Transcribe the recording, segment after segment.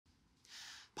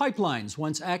Pipelines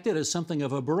once acted as something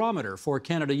of a barometer for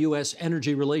Canada-U.S.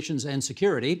 energy relations and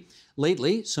security.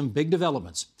 Lately, some big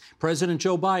developments. President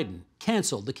Joe Biden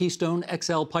canceled the Keystone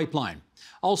XL pipeline.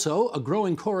 Also, a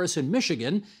growing chorus in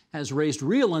Michigan has raised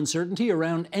real uncertainty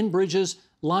around Enbridge's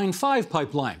Line 5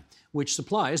 pipeline, which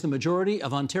supplies the majority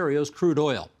of Ontario's crude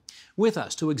oil. With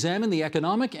us to examine the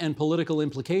economic and political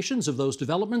implications of those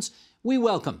developments, we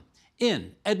welcome,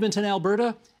 in Edmonton,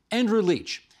 Alberta, Andrew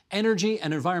Leach, energy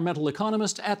and environmental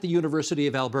economist at the University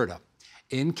of Alberta.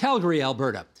 In Calgary,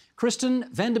 Alberta, Kristen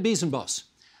van de Biesenbos,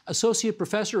 associate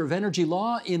professor of energy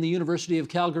law in the University of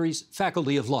Calgary's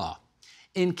Faculty of Law.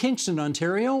 In Kingston,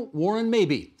 Ontario, Warren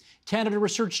Mabey, Canada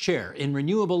Research Chair in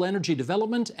Renewable Energy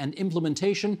Development and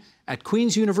Implementation at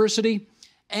Queen's University.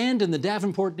 And in the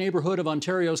Davenport neighbourhood of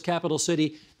Ontario's capital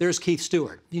city, there's Keith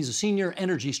Stewart. He's a senior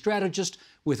energy strategist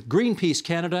with Greenpeace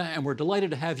Canada, and we're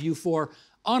delighted to have you four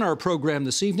on our program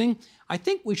this evening. I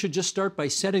think we should just start by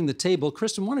setting the table.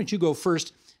 Kristen, why don't you go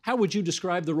first? How would you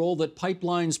describe the role that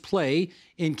pipelines play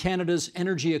in Canada's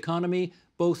energy economy,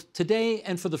 both today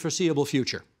and for the foreseeable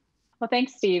future? Well,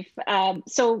 thanks, Steve.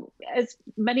 So as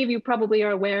many of you probably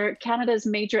are aware, Canada's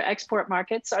major export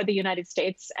markets are the United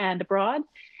States and abroad.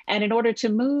 And in order to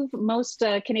move most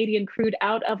Canadian crude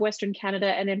out of Western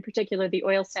Canada, and in particular the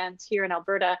oil sands here in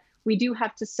Alberta, we do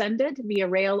have to send it via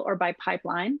rail or by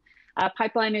pipeline.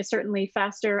 Pipeline is certainly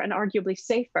faster and arguably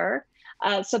safer.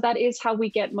 So that is how we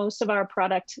get most of our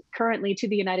product currently to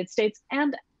the United States.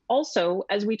 And also,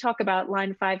 as we talk about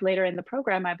Line 5 later in the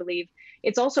program, I believe,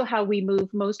 it's also how we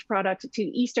move most product to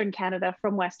Eastern Canada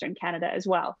from Western Canada as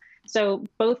well. So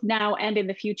both now and in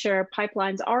the future,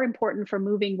 pipelines are important for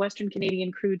moving Western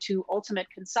Canadian crude to ultimate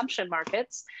consumption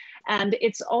markets. And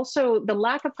it's also, the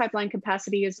lack of pipeline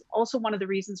capacity is also one of the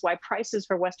reasons why prices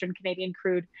for Western Canadian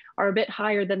crude are a bit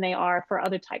higher than they are for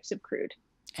other types of crude.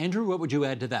 Andrew, what would you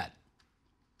add to that?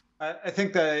 I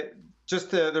think that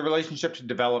just the relationship to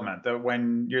development, that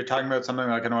when you're talking about something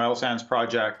like an oil sands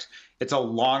project, it's a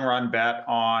long run bet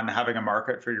on having a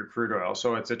market for your crude oil.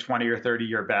 So it's a 20 or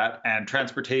 30-year bet, and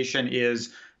transportation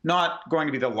is not going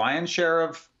to be the lion's share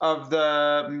of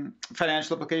the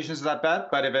financial implications of that bet.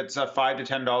 But if it's a $5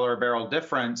 to $10 a barrel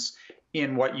difference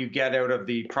in what you get out of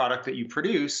the product that you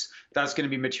produce, that's going to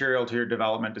be material to your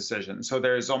development decision. So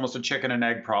there's almost a chicken and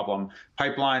egg problem.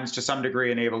 Pipelines to some degree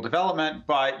enable development,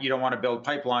 but you don't want to build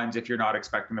pipelines if you're not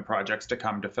expecting the projects to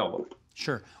come to fill them.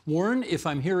 Sure. Warren, if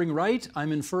I'm hearing right,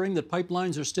 I'm inferring that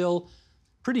pipelines are still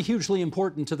pretty hugely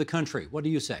important to the country. What do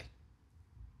you say?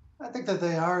 I think that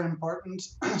they are important.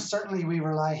 Certainly, we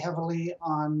rely heavily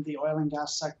on the oil and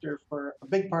gas sector for a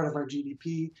big part of our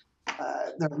GDP.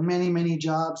 There are many, many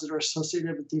jobs that are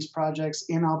associated with these projects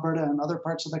in Alberta and other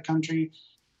parts of the country.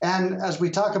 And as we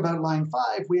talk about Line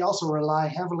 5, we also rely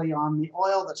heavily on the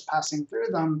oil that's passing through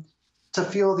them to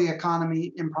fuel the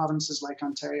economy in provinces like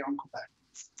Ontario and Quebec.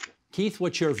 Keith,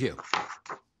 what's your view?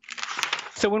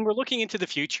 So when we're looking into the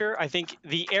future, I think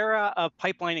the era of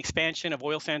pipeline expansion, of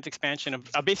oil sands expansion,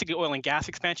 of basically oil and gas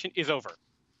expansion is over.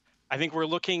 I think we're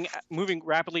moving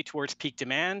rapidly towards peak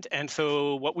demand. And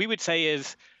so what we would say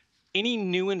is any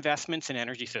new investments in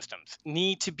energy systems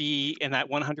need to be in that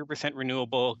 100%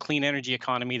 renewable, clean energy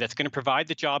economy that's going to provide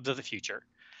the jobs of the future.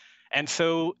 And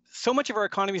so much of our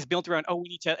economy is built around, we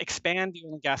need to expand the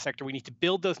oil and gas sector. We need to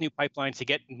build those new pipelines to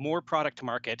get more product to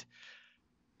market.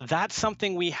 That's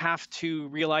something we have to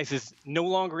realize is no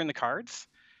longer in the cards.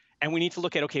 And we need to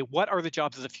look at, okay, what are the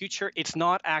jobs of the future? It's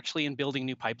not actually in building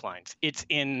new pipelines. It's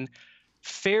in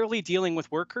fairly dealing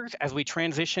with workers as we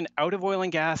transition out of oil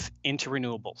and gas into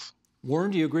renewables.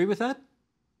 Warren, do you agree with that?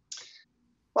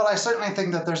 Well, I certainly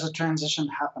think that there's a transition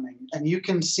happening, and you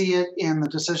can see it in the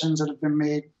decisions that have been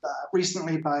made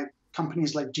recently by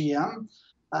companies like GM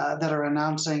that are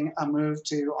announcing a move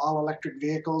to all-electric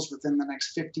vehicles within the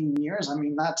next 15 years. I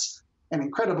mean, that's an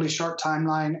incredibly short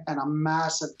timeline and a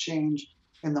massive change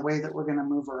in the way that we're going to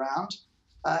move around.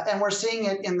 And we're seeing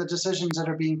it in the decisions that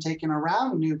are being taken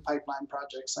around new pipeline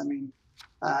projects. I mean,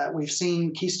 we've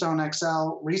seen Keystone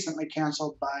XL recently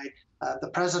canceled by the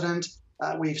president.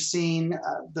 We've seen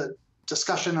the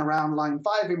discussion around Line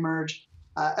 5 emerge.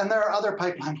 And there are other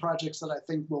pipeline projects that I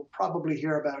think we'll probably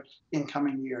hear about in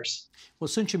coming years. Well,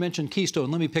 since you mentioned Keystone,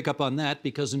 let me pick up on that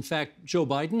because, in fact, Joe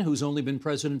Biden, who's only been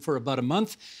president for about a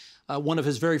month, one of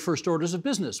his very first orders of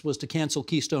business was to cancel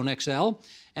Keystone XL.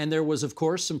 And there was, of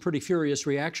course, some pretty furious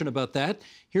reaction about that.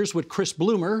 Here's what Chris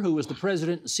Bloomer, who was the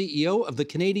president and CEO of the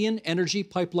Canadian Energy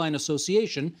Pipeline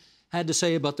Association, had to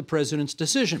say about the president's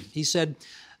decision. He said,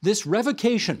 "This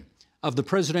revocation of the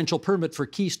presidential permit for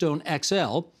Keystone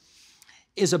XL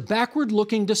is a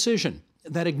backward-looking decision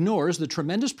that ignores the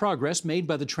tremendous progress made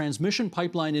by the transmission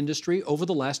pipeline industry over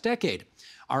the last decade.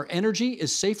 Our energy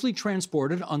is safely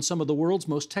transported on some of the world's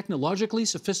most technologically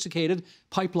sophisticated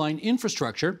pipeline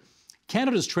infrastructure.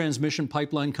 Canada's transmission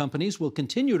pipeline companies will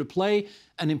continue to play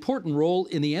an important role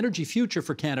in the energy future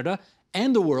for Canada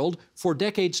and the world for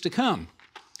decades to come.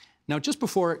 Now, just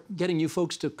before getting you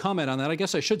folks to comment on that, I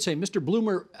guess I should say Mr.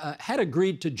 Bloomer had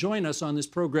agreed to join us on this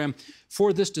program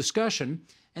for this discussion.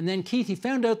 And then, Keith, he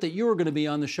found out that you were going to be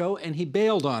on the show, and he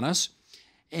bailed on us.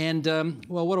 And,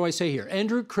 well, what do I say here?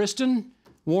 Andrew, Kristen,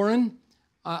 Warren,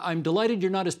 I'm delighted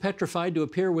you're not as petrified to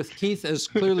appear with Keith as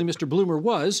clearly Mr. Bloomer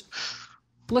was.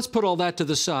 Let's put all that to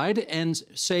the side and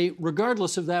say,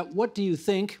 regardless of that, what do you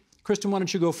think? Kristen, why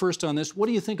don't you go first on this? What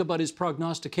do you think about his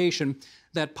prognostication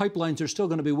that pipelines are still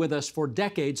going to be with us for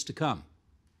decades to come?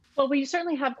 Well, we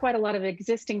certainly have quite a lot of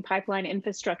existing pipeline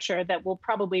infrastructure that will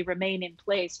probably remain in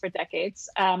place for decades.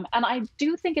 And I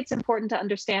do think it's important to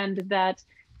understand that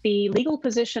the legal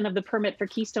position of the permit for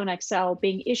Keystone XL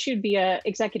being issued via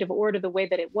executive order the way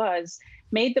that it was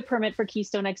made the permit for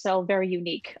Keystone XL very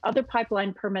unique. Other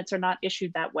pipeline permits are not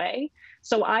issued that way.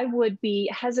 So I would be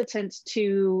hesitant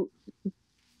to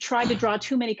try to draw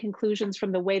too many conclusions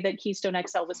from the way that Keystone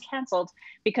XL was canceled,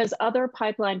 because other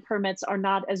pipeline permits are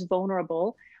not as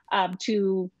vulnerable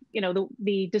to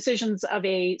the decisions of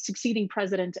a succeeding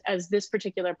president as this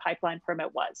particular pipeline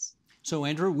permit was. So,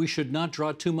 Andrew, we should not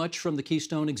draw too much from the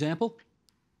Keystone example?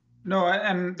 No,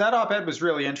 and that op-ed was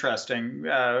really interesting,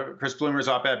 Chris Bloomer's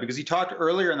op-ed, because he talked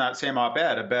earlier in that same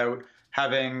op-ed about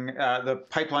having the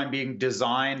pipeline being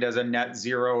designed as a net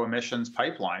zero emissions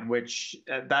pipeline, which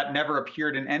that never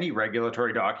appeared in any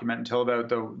regulatory document until about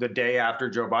the day after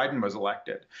Joe Biden was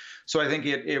elected. So I think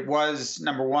it was,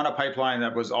 number one, a pipeline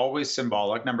that was always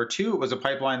symbolic. Number two, it was a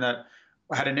pipeline that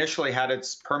had initially had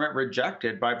its permit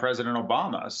rejected by President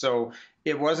Obama. So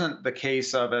it wasn't the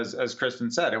case of, as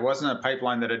Kristen said, it wasn't a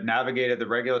pipeline that had navigated the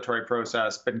regulatory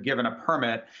process, been given a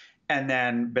permit, and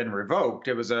then been revoked.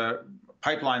 It was a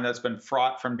pipeline that's been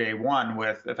fraught from day one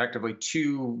with effectively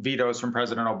 2 vetoes from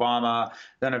President Obama,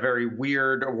 then a very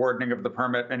weird awarding of the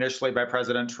permit initially by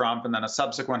President Trump, and then a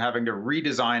subsequent having to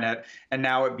redesign it, and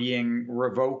now it being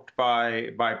revoked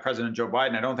by President Joe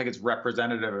Biden. I don't think it's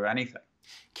representative of anything.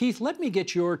 Keith, let me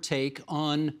get your take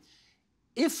on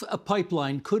if a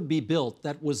pipeline could be built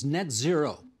that was net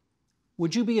zero,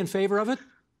 would you be in favor of it?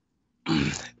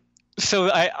 So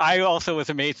I also was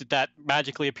amazed that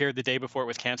magically appeared the day before it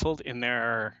was canceled in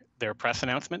their press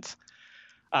announcements.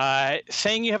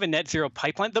 Saying you have a net zero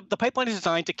pipeline, the pipeline is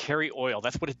designed to carry oil.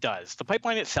 That's what it does. The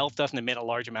pipeline itself doesn't emit a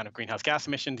large amount of greenhouse gas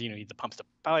emissions. You need the pumps to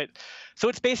power it. So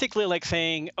it's basically like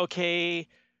saying, okay,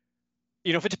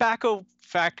 if a tobacco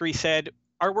factory said,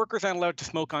 our workers aren't allowed to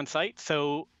smoke on site,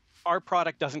 so our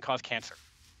product doesn't cause cancer.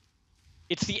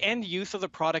 It's the end use of the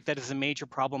product that is a major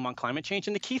problem on climate change.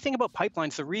 And the key thing about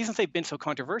pipelines, the reasons they've been so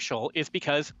controversial is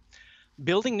because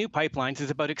building new pipelines is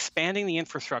about expanding the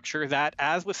infrastructure that,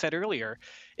 as was said earlier,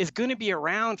 is going to be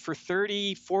around for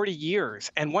 30, 40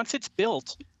 years. And once it's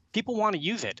built, people want to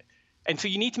use it. And so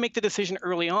you need to make the decision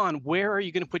early on, where are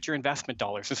you going to put your investment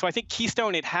dollars? And so I think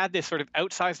Keystone, it had this sort of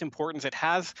outsized importance. It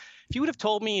has, if you would have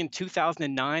told me in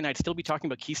 2009, I'd still be talking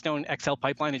about Keystone XL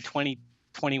pipeline in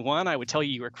 2021, I would tell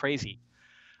you were crazy.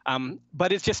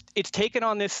 But it's taken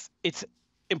on this, it's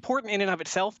important in and of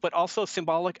itself, but also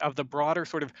symbolic of the broader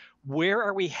sort of where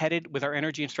are we headed with our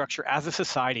energy infrastructure as a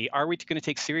society? Are we going to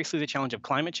take seriously the challenge of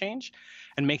climate change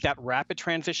and make that rapid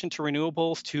transition to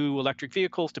renewables, to electric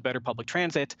vehicles, to better public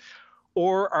transit?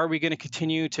 Or are we going to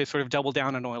continue to sort of double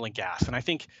down on oil and gas? And I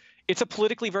think it's a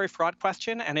politically very fraught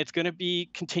question, and it's going to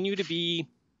continue to be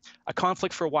a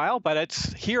conflict for a while. But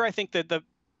it's here, I think that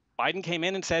Biden came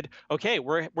in and said, okay,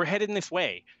 we're headed in this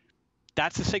way.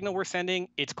 That's the signal we're sending.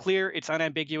 It's clear, it's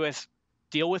unambiguous,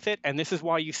 deal with it. And this is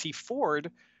why you see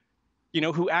Ford,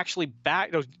 who actually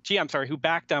backed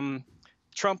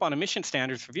Trump on emission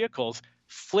standards for vehicles,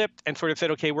 flipped and sort of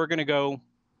said, okay, we're going to go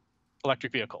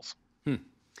electric vehicles.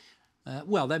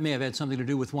 Well, that may have had something to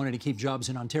do with wanting to keep jobs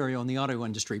in Ontario in the auto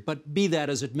industry. But be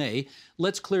that as it may,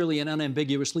 let's clearly and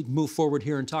unambiguously move forward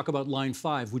here and talk about Line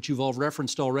 5, which you've all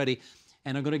referenced already.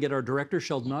 And I'm going to get our director,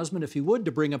 Sheldon Osmond, if he would,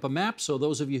 to bring up a map so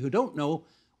those of you who don't know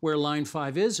where Line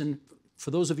 5 is, and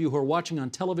for those of you who are watching on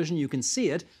television, you can see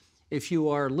it. If you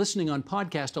are listening on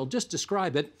podcast, I'll just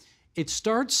describe it. It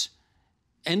starts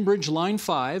Enbridge Line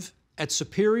 5 at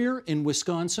Superior in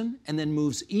Wisconsin and then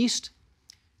moves east,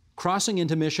 crossing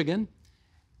into Michigan,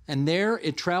 and there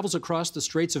it travels across the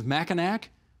Straits of Mackinac,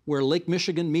 where Lake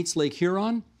Michigan meets Lake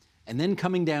Huron, and then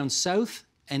coming down south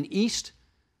and east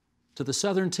to the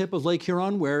southern tip of Lake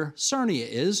Huron, where Sarnia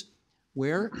is,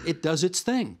 where it does its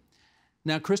thing.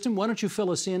 Now, Kristen, why don't you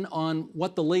fill us in on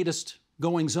what the latest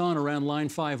goings-on around Line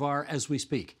 5 are as we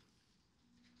speak?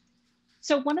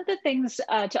 So one of the things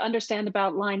to understand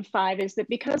about Line 5 is that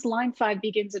because Line 5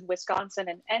 begins in Wisconsin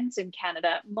and ends in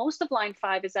Canada, most of Line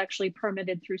 5 is actually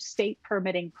permitted through state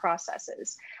permitting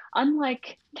processes.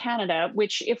 Unlike Canada,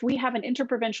 which if we have an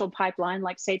interprovincial pipeline,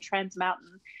 like say Trans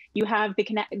Mountain, you have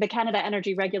the Canada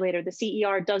Energy Regulator, the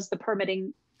CER, does the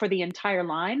permitting for the entire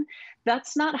line.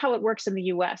 That's not how it works in the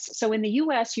US. So in the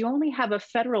US, you only have a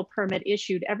federal permit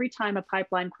issued every time a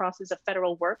pipeline crosses a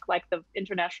federal work, like the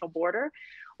international border,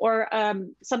 or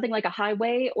something like a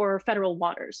highway or federal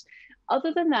waters.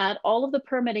 Other than that, all of the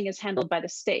permitting is handled by the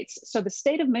states. So the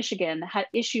state of Michigan had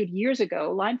issued years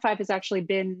ago, Line 5 has actually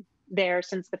been there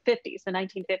since the 50s, the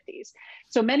 1950s.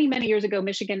 So many, many years ago,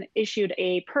 Michigan issued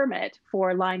a permit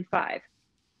for Line 5.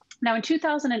 Now in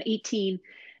 2018,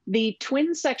 the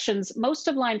twin sections, most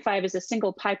of Line 5 is a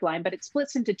single pipeline, but it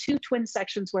splits into two twin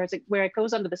sections where it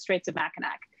goes under the Straits of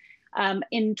Mackinac.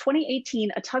 In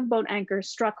 2018, a tugboat anchor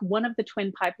struck one of the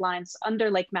twin pipelines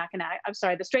under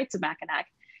the Straits of Mackinac,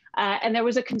 and there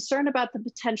was a concern about the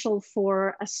potential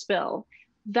for a spill.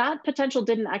 That potential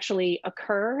didn't actually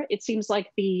occur. It seems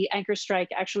like the anchor strike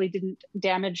actually didn't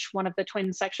damage one of the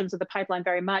twin sections of the pipeline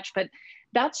very much, but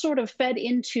that sort of fed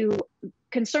into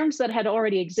concerns that had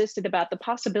already existed about the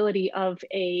possibility of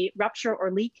a rupture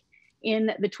or leak in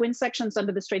the twin sections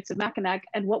under the Straits of Mackinac,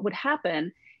 and what would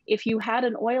happen if you had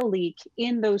an oil leak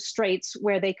in those straits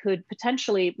where the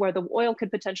oil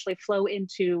could potentially flow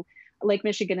into Lake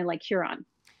Michigan and Lake Huron.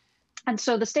 And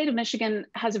so the state of Michigan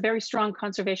has a very strong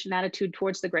conservation attitude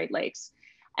towards the Great Lakes.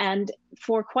 And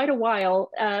for quite a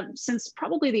while, since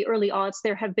probably the early aughts,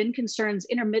 there have been concerns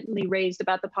intermittently raised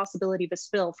about the possibility of a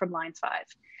spill from Line 5.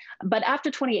 But after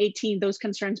 2018, those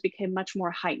concerns became much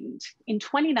more heightened. In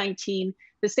 2019,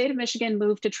 the state of Michigan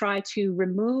moved to try to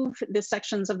remove the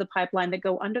sections of the pipeline that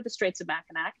go under the Straits of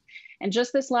Mackinac. And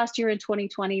just this last year in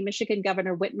 2020, Michigan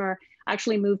Governor Whitmer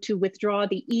actually moved to withdraw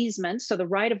the easement, so the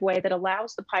right-of-way that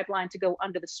allows the pipeline to go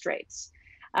under the straits.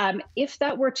 If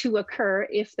that were to occur,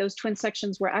 if those twin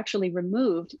sections were actually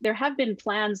removed, there have been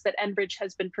plans that Enbridge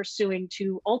has been pursuing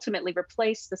to ultimately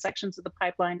replace the sections of the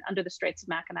pipeline under the Straits of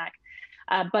Mackinac.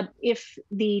 But if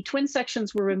the twin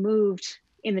sections were removed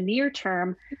in the near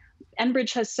term,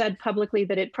 Enbridge has said publicly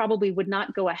that it probably would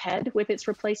not go ahead with its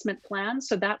replacement plan.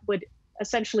 So that would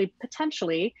essentially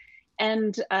potentially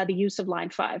end the use of Line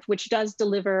 5, which does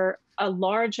deliver a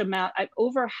large amount,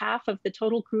 over half of the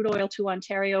total crude oil to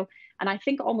Ontario. And I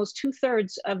think almost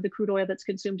 2/3 of the crude oil that's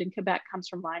consumed in Quebec comes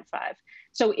from Line 5.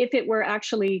 So if it were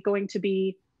actually going to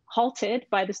be halted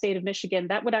by the state of Michigan,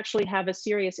 that would actually have a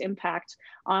serious impact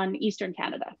on Eastern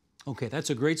Canada. Okay, that's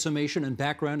a great summation and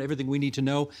background, everything we need to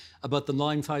know about the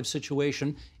Line 5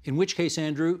 situation. In which case,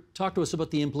 Andrew, talk to us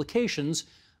about the implications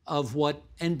of what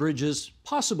Enbridge's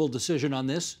possible decision on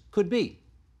this could be.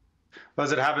 Well,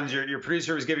 as it happens, your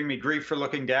producer was giving me grief for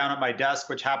looking down at my desk,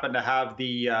 which happened to have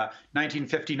the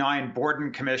 1959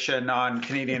 Borden Commission on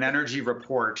Canadian Energy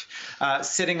report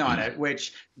sitting on it,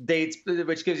 which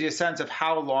gives you a sense of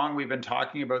how long we've been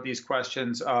talking about these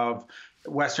questions of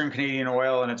Western Canadian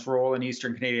oil and its role in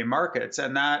Eastern Canadian markets.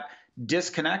 And that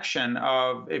disconnection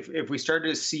of, if we started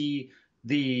to see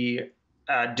the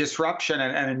disruption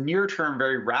and a near-term,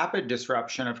 very rapid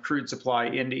disruption of crude supply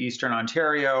into Eastern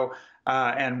Ontario,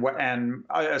 and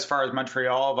as far as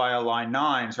Montreal via Line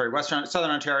 9,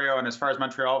 Southern Ontario, and as far as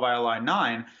Montreal via Line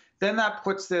 9, then that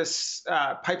puts this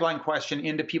pipeline question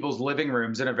into people's living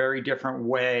rooms in a very different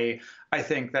way, I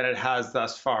think, than it has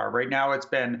thus far. Right now, it's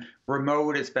been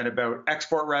remote. It's been about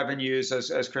export revenues,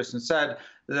 as Kristen said.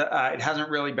 It hasn't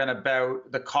really been about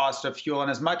the cost of fuel.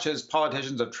 And as much as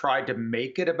politicians have tried to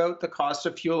make it about the cost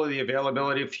of fuel or the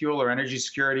availability of fuel or energy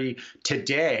security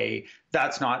today,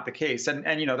 that's not the case. And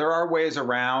there are ways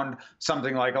around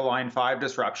something like a Line 5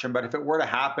 disruption. But if it were to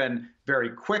happen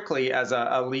very quickly as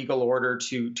a legal order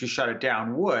to shut it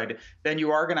down would, then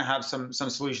you are going to have some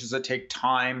solutions that take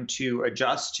time to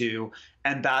adjust to.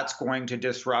 And that's going to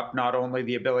disrupt not only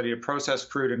the ability to process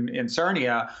crude in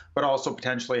Sarnia, but also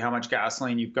potentially how much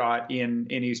gasoline you've got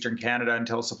in Eastern Canada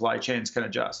until supply chains can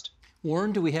adjust.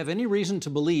 Warren, do we have any reason to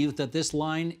believe that this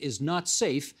line is not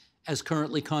safe as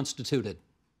currently constituted?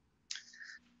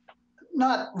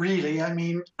 Not really. I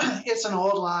mean, it's an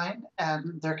old line,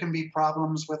 and there can be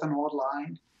problems with an old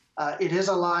line. It is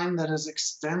a line that is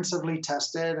extensively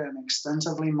tested and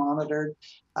extensively monitored.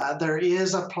 There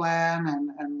is a plan,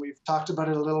 and we've talked about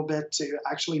it a little bit, to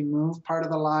actually move part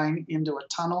of the line into a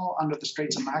tunnel under the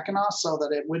Straits of Mackinac so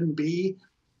that it wouldn't be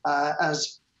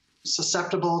as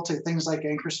susceptible to things like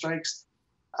anchor strikes.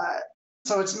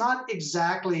 So it's not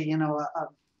exactly,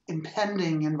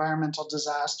 impending environmental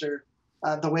disaster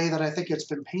the way that I think it's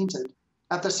been painted.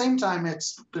 At the same time,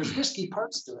 there's risky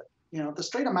parts to it. You know, the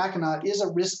Strait of Mackinac is a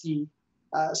risky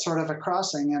sort of a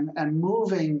crossing, and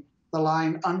moving the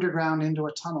line underground into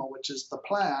a tunnel, which is the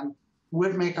plan,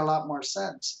 would make a lot more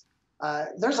sense.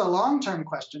 There's a long-term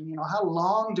question, you know, how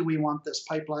long do we want this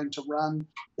pipeline to run?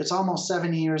 It's almost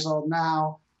 70 years old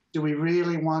now. Do we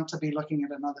really want to be looking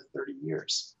at another 30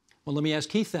 years? Well, let me ask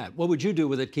Keith that. What would you do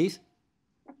with it, Keith?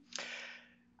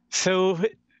 So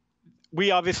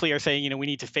we obviously are saying, you know, we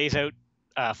need to phase out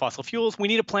fossil fuels. We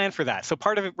need a plan for that. So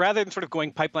part of it, rather than sort of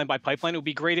going pipeline by pipeline, it would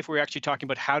be great if we were actually talking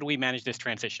about how do we manage this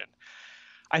transition.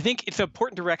 I think it's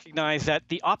important to recognize that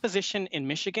the opposition in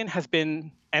Michigan has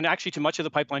been, and actually to much of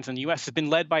the pipelines in the U.S., has been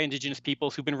led by Indigenous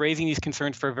peoples who've been raising these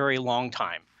concerns for a very long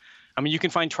time. I mean, you can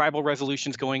find tribal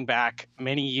resolutions going back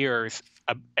many years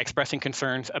expressing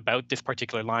concerns about this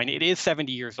particular line. It is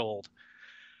 70 years old.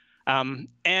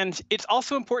 And it's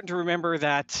also important to remember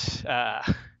that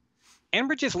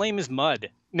Enbridge's name is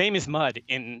mud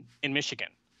in Michigan.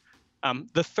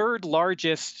 The third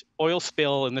largest oil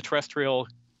spill in the terrestrial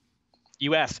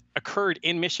U.S. occurred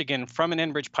in Michigan from an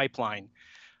Enbridge pipeline.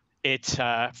 It's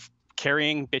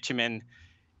carrying bitumen.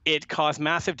 It caused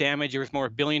massive damage. There was more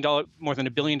than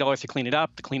 $1 billion to clean it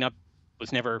up. The cleanup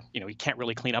was never, you know, you can't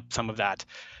really clean up some of that.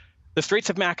 The Straits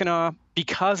of Mackinac,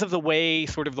 because of the way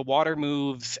sort of the water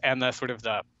moves and the sort of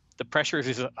the pressures,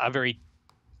 is a very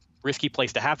risky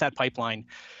place to have that pipeline.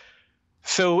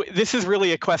 So this is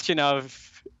really a question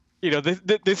of, you know,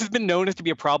 this has been known as to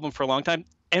be a problem for a long time.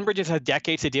 Enbridge has had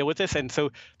decades to deal with this, and so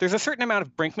there's a certain amount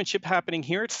of brinkmanship happening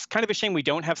here. It's kind of a shame we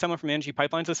don't have someone from the Energy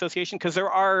Pipelines Association, because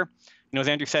there are, you know, as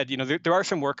Andrew said, you know, there are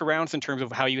some workarounds in terms of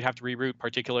how you have to reroute.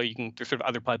 Particularly, there's sort of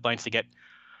other pipelines to get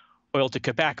oil to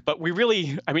Quebec. But we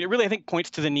really, I mean, it really I think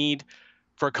points to the need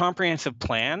for a comprehensive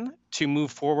plan to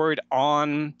move forward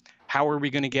on how are we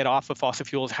going to get off of fossil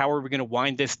fuels, how are we going to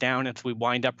wind this down until we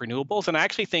wind up renewables. And I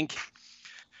actually think,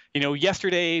 you know,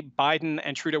 yesterday, Biden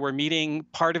and Trudeau were meeting.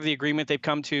 Part of the agreement they've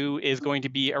come to is going to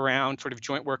be around sort of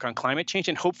joint work on climate change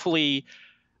and hopefully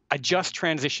a just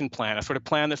transition plan, a sort of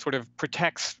plan that sort of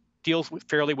deals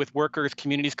fairly with workers,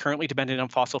 communities currently dependent on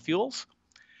fossil fuels,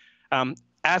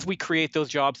 as we create those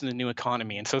jobs in the new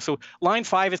economy. And so Line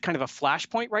 5 is kind of a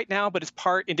flashpoint right now, but it's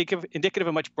part indicative of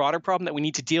a much broader problem that we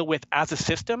need to deal with as a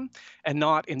system and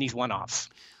not in these one-offs.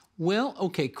 Well,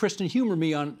 okay, Kristen, humor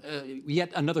me on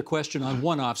yet another question on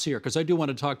one-offs here, because I do want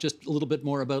to talk just a little bit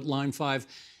more about Line 5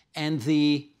 and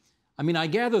I mean, I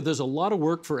gather there's a lot of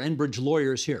work for Enbridge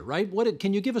lawyers here, right?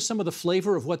 Can you give us some of the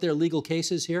flavor of what their legal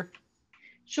case is here?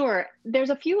 Sure. There's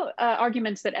a few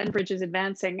arguments that Enbridge is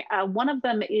advancing. One of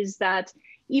them is that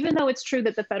even though it's true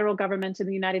that the federal government in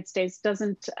the United States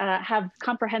doesn't have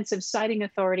comprehensive siting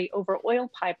authority over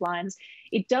oil pipelines,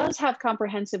 it does have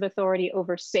comprehensive authority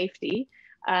over safety.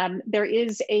 There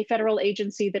is a federal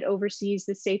agency that oversees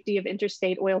the safety of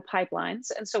interstate oil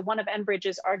pipelines. And so one of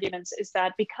Enbridge's arguments is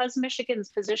that because Michigan's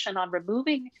position on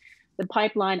removing the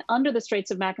pipeline under the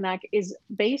Straits of Mackinac is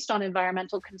based on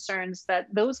environmental concerns, that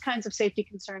those kinds of safety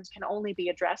concerns can only be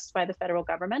addressed by the federal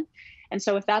government. And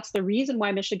so if that's the reason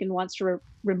why Michigan wants to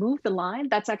remove the line,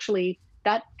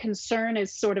 that concern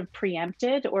is sort of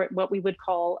preempted, or what we would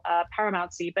call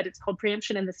paramountcy, but it's called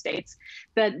preemption in the States,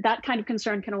 that kind of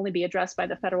concern can only be addressed by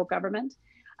the federal government.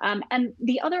 And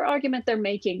the other argument they're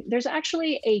making, there's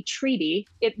actually a treaty.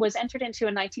 It was entered into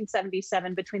in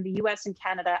 1977 between the U.S. and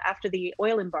Canada after the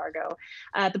oil embargo,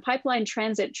 the Pipeline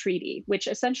Transit Treaty, which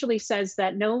essentially says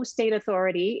that no state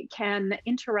authority can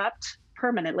interrupt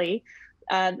permanently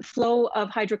flow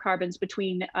of hydrocarbons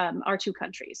between our two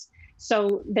countries.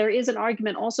 So there is an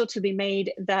argument also to be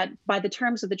made that by the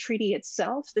terms of the treaty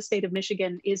itself, the state of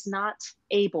Michigan is not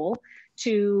able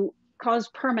to cause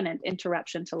permanent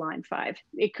interruption to Line 5.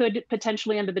 It could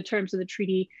potentially, under the terms of the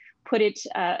treaty,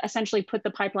 essentially put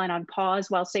the pipeline on pause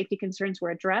while safety concerns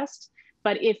were addressed.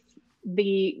 But if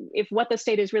what the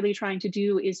state is really trying to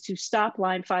do is to stop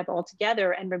Line 5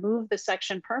 altogether and remove the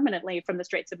section permanently from the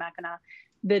Straits of Mackinac,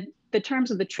 the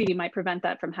terms of the treaty might prevent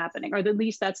that from happening, or at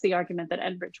least that's the argument that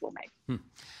Enbridge will make.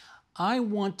 I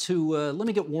want to, let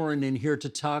me get Warren in here to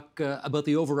talk about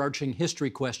the overarching history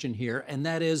question here, and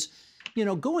that is, you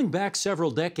know, going back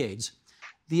several decades,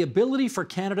 the ability for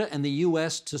Canada and the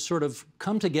U.S. to sort of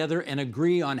come together and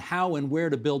agree on how and where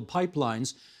to build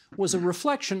pipelines was a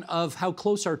reflection of how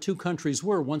close our two countries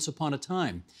were once upon a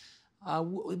time.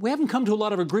 We haven't come to a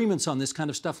lot of agreements on this kind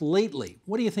of stuff lately.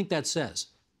 What do you think that says?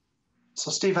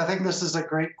 So, Steve, I think this is a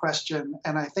great question,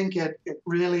 and I think it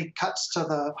really cuts to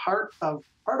the heart of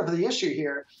part of the issue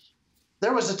here.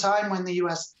 There was a time when the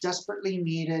U.S. desperately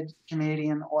needed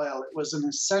Canadian oil. It was an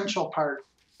essential part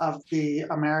of the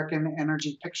American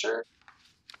energy picture.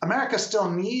 America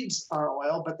still needs our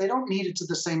oil, but they don't need it to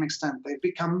the same extent. They've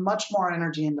become much more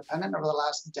energy independent over the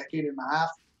last decade and a half.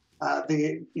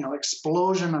 The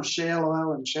explosion of shale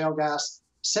oil and shale gas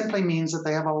simply means that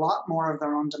they have a lot more of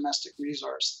their own domestic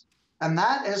resource. And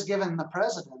that has given the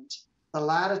president the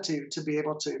latitude to be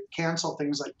able to cancel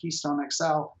things like Keystone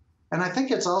XL. And I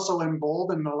think it's also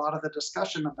emboldened a lot of the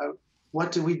discussion about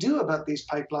what do we do about these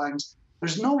pipelines.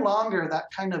 There's no longer that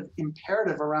kind of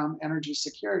imperative around energy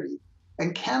security.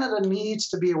 And Canada needs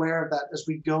to be aware of that as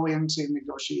we go into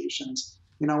negotiations.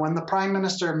 When the Prime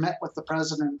Minister met with the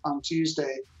President on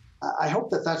Tuesday, I hope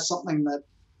that that's something that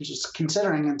he's just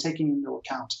considering and taking into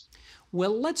account.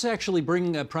 Well, let's actually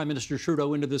bring Prime Minister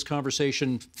Trudeau into this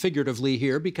conversation figuratively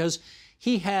here, because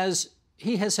he has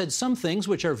said some things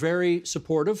which are very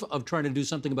supportive of trying to do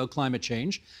something about climate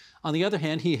change. On the other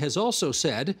hand, he has also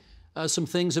said some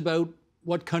things about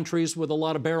what countries with a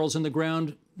lot of barrels in the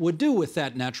ground would do with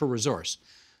that natural resource.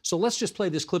 So let's just play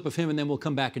this clip of him and then we'll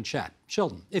come back and chat.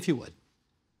 Sheldon, if you would.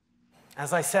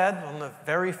 As I said on the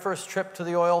very first trip to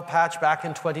the oil patch back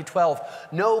in 2012,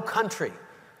 no country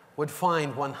would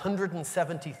find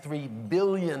 173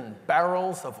 billion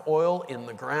barrels of oil in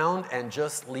the ground and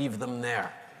just leave them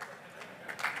there.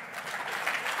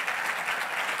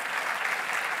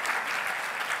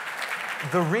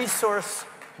 The resource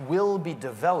will be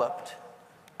developed.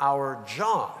 Our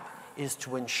job is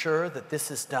to ensure that this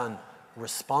is done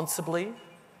responsibly,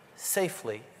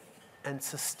 safely, and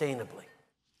sustainably.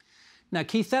 Now,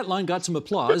 Keith, that line got some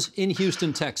applause in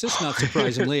Houston, Texas, not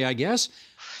surprisingly, I guess.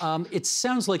 It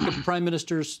sounds like the Prime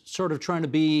Minister's sort of trying to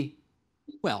be,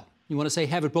 well, you want to say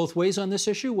have it both ways on this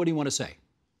issue? What do you want to say?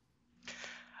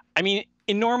 I mean,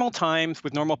 in normal times,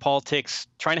 with normal politics,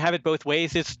 trying to have it both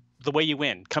ways is the way you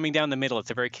win. Coming down the middle,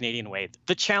 it's a very Canadian way.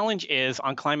 The challenge is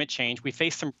on climate change, we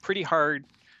face some pretty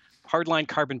hardline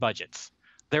carbon budgets.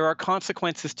 There are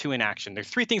consequences to inaction. There's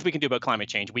three things we can do about climate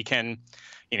change. We can,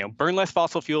 burn less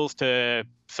fossil fuels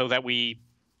so that we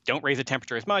don't raise the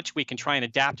temperature as much. We can try and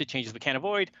adapt to changes we can't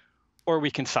avoid, or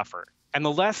we can suffer. And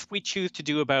the less we choose to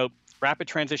do about rapid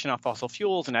transition off fossil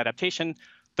fuels and adaptation,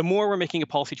 the more we're making a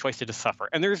policy choice to suffer.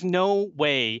 And there's no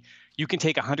way you can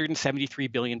take 173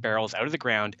 billion barrels out of the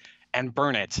ground and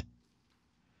burn it,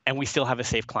 and we still have a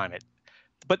safe climate.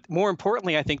 But more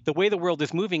importantly, I think the way the world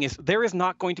is moving is there is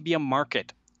not going to be a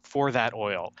market for that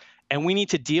oil. And we need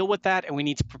to deal with that, and we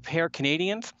need to prepare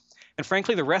Canadians. And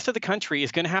frankly, the rest of the country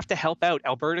is going to have to help out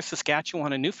Alberta,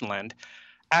 Saskatchewan, and Newfoundland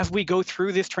as we go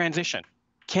through this transition.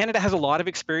 Canada has a lot of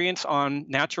experience on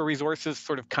natural resources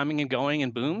sort of coming and going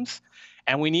in booms,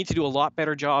 and we need to do a lot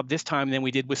better job this time than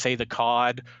we did with, say, the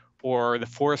cod or the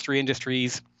forestry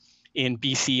industries in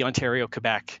BC, Ontario,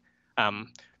 Quebec.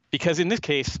 Because in this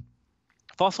case,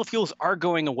 fossil fuels are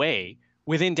going away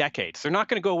within decades. They're not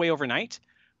going to go away overnight,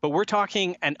 but we're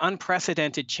talking an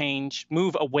unprecedented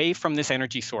move away from this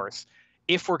energy source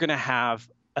if we're going to have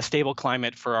a stable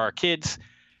climate for our kids.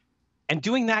 And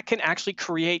doing that can actually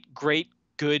create great,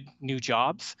 good new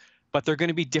jobs, but they're going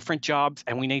to be different jobs,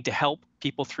 and we need to help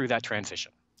people through that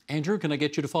transition. Andrew, can I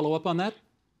get you to follow up on that?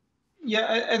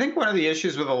 Yeah, I think one of the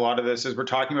issues with a lot of this is we're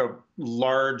talking about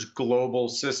large global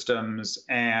systems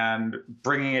and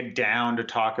bringing it down to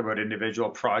talk about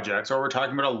individual projects, or we're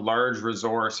talking about a large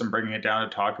resource and bringing it down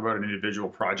to talk about individual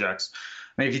projects.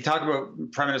 I mean, if you talk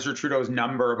about Prime Minister Trudeau's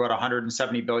number about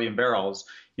 170 billion barrels,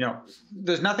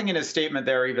 there's nothing in his statement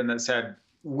there even that said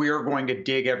we're going to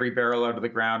dig every barrel out of the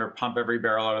ground or pump every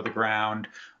barrel out of the ground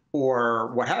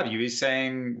or what have you. He's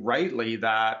saying rightly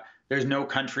that there's no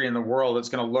country in the world that's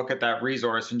going to look at that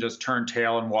resource and just turn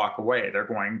tail and walk away. They're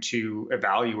going to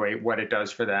evaluate what it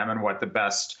does for them and what the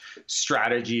best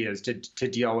strategy is to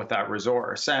deal with that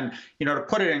resource. And, to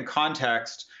put it in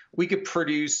context, we could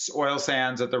produce oil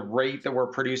sands at the rate that we're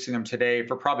producing them today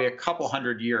for probably a couple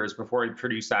hundred years before we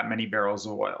produce that many barrels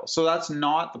of oil. So that's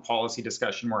not the policy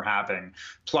discussion we're having,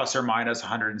 plus or minus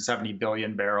 170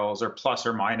 billion barrels or plus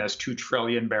or minus 2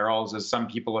 trillion barrels, as some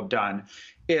people have done.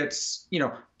 It's,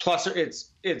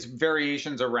 it's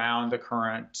variations around the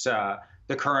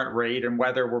current rate and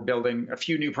whether we're building a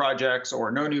few new projects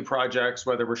or no new projects,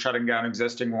 whether we're shutting down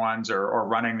existing ones or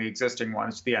running the existing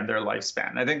ones to the end of their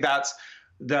lifespan. I think that's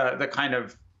the kind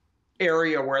of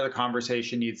area where the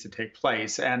conversation needs to take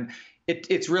place. And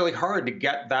it's really hard to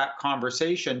get that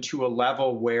conversation to a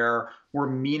level where we're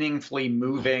meaningfully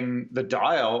moving the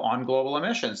dial on global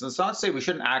emissions. And it's not to say we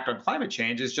shouldn't act on climate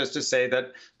change, it's just to say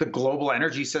that the global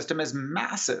energy system is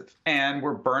massive and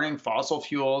we're burning fossil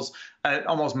fuels, an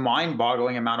almost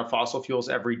mind-boggling amount of fossil fuels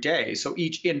every day. So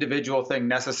each individual thing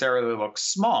necessarily looks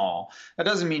small. That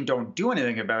doesn't mean don't do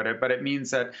anything about it, but it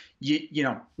means that you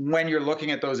know, when you're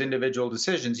looking at those individual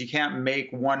decisions, you can't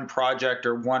make one project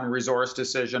or one resource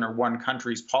decision or one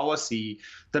country's policy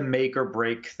the make or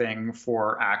break thing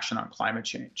for action on climate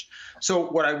change. So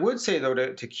what I would say, though,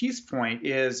 to Keith's point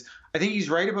is I think he's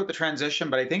right about the transition,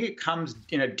 but I think it comes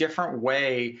in a different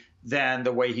way than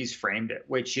the way he's framed it,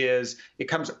 which is it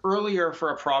comes earlier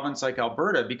for a province like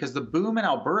Alberta, because the boom in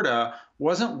Alberta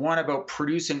wasn't one about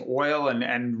producing oil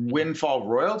and windfall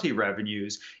royalty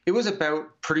revenues. It was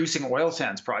about producing oil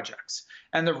sands projects.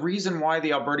 And the reason why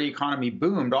the Alberta economy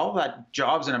boomed, all that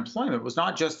jobs and employment, was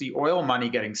not just the oil money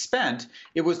getting spent,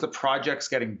 it was the projects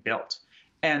getting built.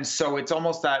 And so it's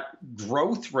almost that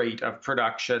growth rate of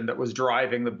production that was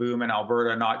driving the boom in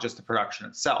Alberta, not just the production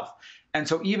itself. And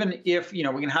so even if, you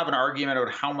know, we can have an argument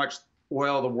about how much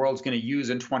oil the world's going to use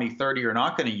in 2030 or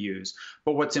not going to use,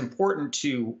 but what's important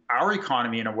to our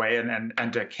economy in a way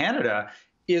and to Canada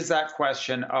is that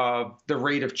question of the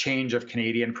rate of change of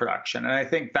Canadian production. And I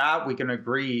think that we can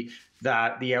agree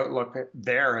that the outlook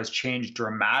there has changed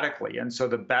dramatically. And so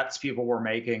the bets people were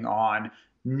making on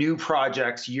new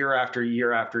projects year after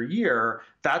year after year,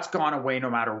 that's gone away no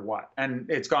matter what. And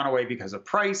it's gone away because of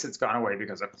price, it's gone away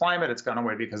because of climate, it's gone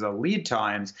away because of lead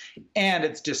times, and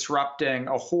it's disrupting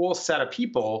a whole set of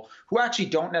people who actually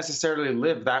don't necessarily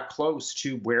live that close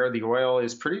to where the oil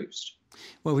is produced.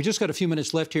 Well, we just got a few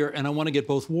minutes left here, and I want to get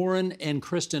both Warren and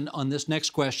Kristen on this next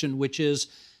question, which is,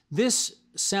 this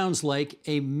sounds like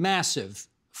a massive,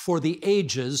 for the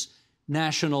ages,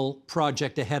 national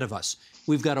project ahead of us.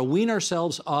 We've got to wean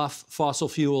ourselves off fossil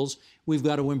fuels. We've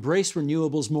got to embrace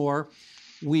renewables more.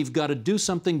 We've got to do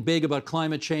something big about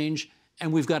climate change.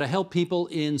 And we've got to help people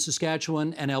in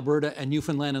Saskatchewan and Alberta and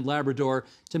Newfoundland and Labrador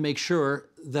to make sure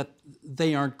that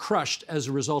they aren't crushed as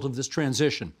a result of this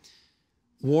transition.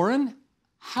 Warren,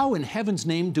 how in heaven's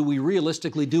name do we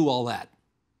realistically do all that?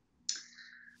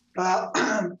 Well,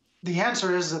 the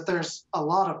answer is that there's a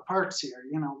lot of parts here.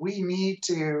 You know, we need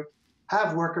to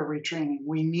have worker retraining.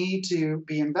 We need to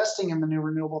be investing in the new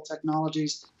renewable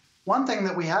technologies. One thing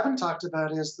that we haven't talked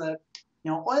about is that,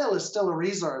 you know, oil is still a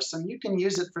resource and you can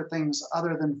use it for things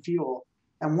other than fuel.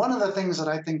 And one of the things that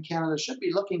I think Canada should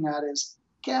be looking at is,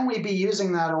 can we be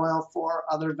using that oil for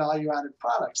other value-added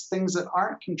products, things that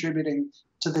aren't contributing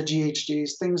to the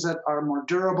GHGs, things that are more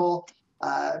durable.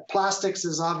 Plastics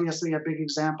is obviously a big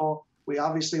example. We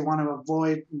obviously want to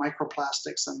avoid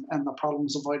microplastics and the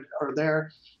problems are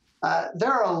there.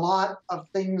 There are a lot of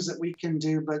things that we can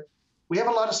do, but we have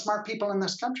a lot of smart people in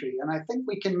this country, and I think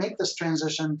we can make this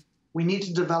transition. We need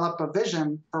to develop a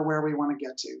vision for where we want to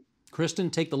get to. Kristen,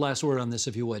 take the last word on this,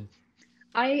 if you would.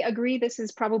 I agree. This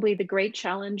is probably the great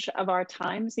challenge of our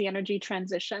times, the energy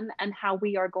transition, and how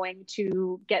we are going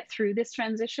to get through this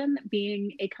transition,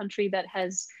 being a country that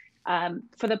has,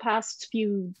 for the past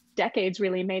few decades,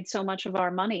 really made so much of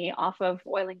our money off of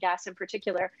oil and gas in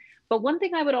particular. But one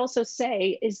thing I would also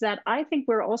say is that I think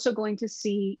we're also going to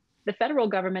see the federal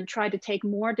government try to take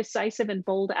more decisive and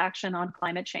bold action on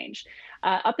climate change.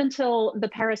 Up until the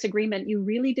Paris Agreement, you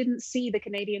really didn't see the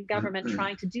Canadian government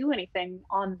trying to do anything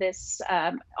on this,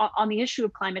 on the issue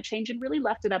of climate change, and really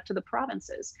left it up to the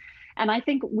provinces. And I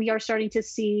think we are starting to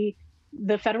see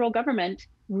the federal government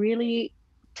really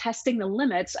testing the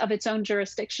limits of its own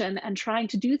jurisdiction and trying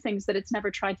to do things that it's never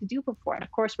tried to do before. And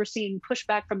of course, we're seeing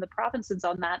pushback from the provinces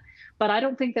on that, but I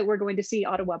don't think that we're going to see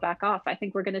Ottawa back off. I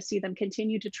think we're going to see them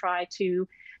continue to try to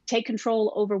take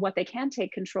control over what they can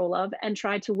take control of and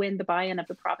try to win the buy-in of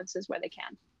the provinces where they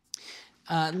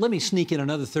can. Let me sneak in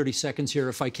another 30 seconds here,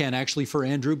 if I can, actually, for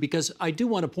Andrew, because I do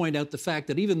want to point out the fact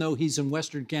that even though he's in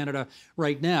Western Canada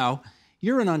right now,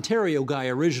 you're an Ontario guy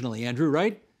originally, Andrew,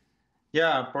 right?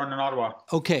 Yeah, born in Ottawa.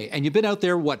 Okay, and you've been out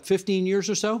there, what, 15 years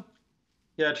or so?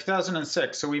 Yeah,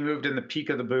 2006, so we moved in the peak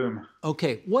of the boom.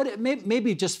 Okay,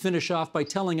 maybe just finish off by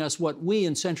telling us what we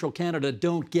in Central Canada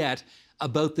don't get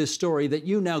about this story that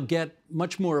you now get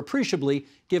much more appreciably,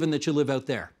 given that you live out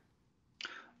there.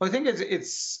 Well, I think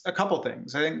it's a couple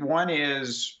things. I think one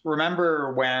is,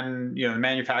 remember when the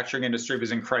manufacturing industry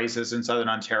was in crisis in Southern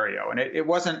Ontario, and it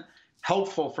wasn't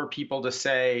helpful for people to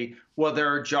say, well, there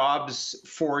are jobs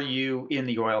for you in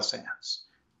the oil sands.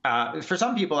 For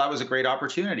some people, that was a great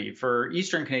opportunity. For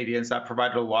Eastern Canadians, that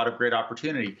provided a lot of great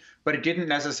opportunity, but it didn't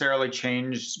necessarily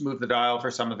move the dial for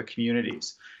some of the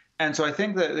communities. And so I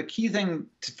think that the key thing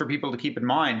for people to keep in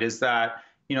mind is that,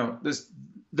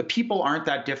 the people aren't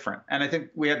that different. And I think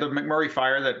we had the McMurray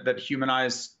fire that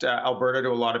humanized Alberta to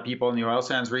a lot of people, and the oil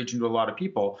sands region to a lot of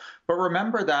people. But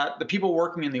remember that the people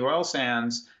working in the oil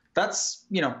sands, that's,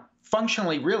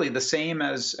 functionally really the same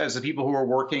as the people who are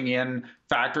working in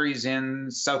factories in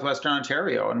southwestern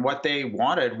Ontario. And what they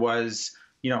wanted was,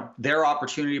 their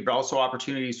opportunity, but also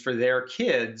opportunities for their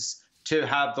kids to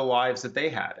have the lives that they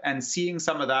had. And seeing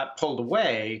some of that pulled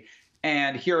away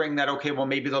and hearing that, okay, well,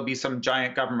 maybe there'll be some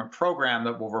giant government program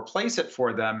that will replace it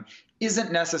for them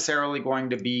isn't necessarily going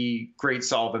to be great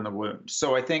salve in the wound.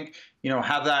 So I think,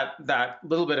 have that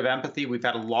little bit of empathy. We've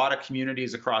had a lot of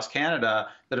communities across Canada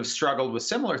that have struggled with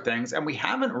similar things, and we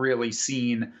haven't really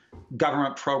seen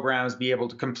government programs be able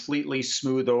to completely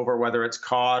smooth over whether it's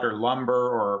cod or lumber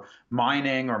or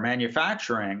mining or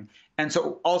manufacturing. And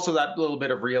so also that little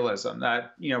bit of realism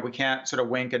that, we can't sort of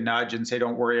wink and nudge and say,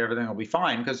 don't worry, everything will be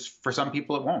fine, because for some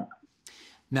people it won't.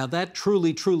 Now that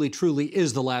truly, truly, truly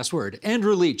is the last word.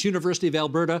 Andrew Leach, University of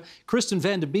Alberta, Kristen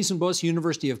van de Biesenbos,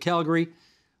 University of Calgary,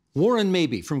 Warren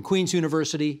Mabey from Queen's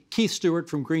University, Keith Stewart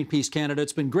from Greenpeace Canada.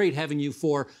 It's been great having you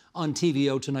four on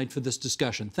TVO tonight for this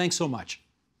discussion. Thanks so much.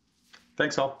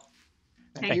 Thanks, all.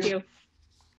 Thank you.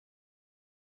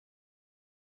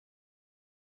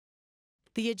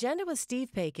 The Agenda with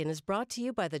Steve Paikin is brought to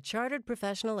you by the Chartered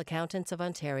Professional Accountants of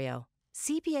Ontario.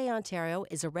 CPA Ontario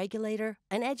is a regulator,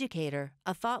 an educator,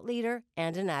 a thought leader,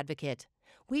 and an advocate.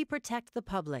 We protect the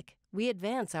public. We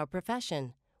advance our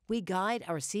profession. We guide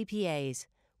our CPAs.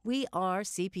 We are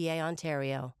CPA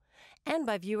Ontario. And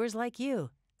by viewers like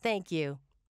you. Thank you.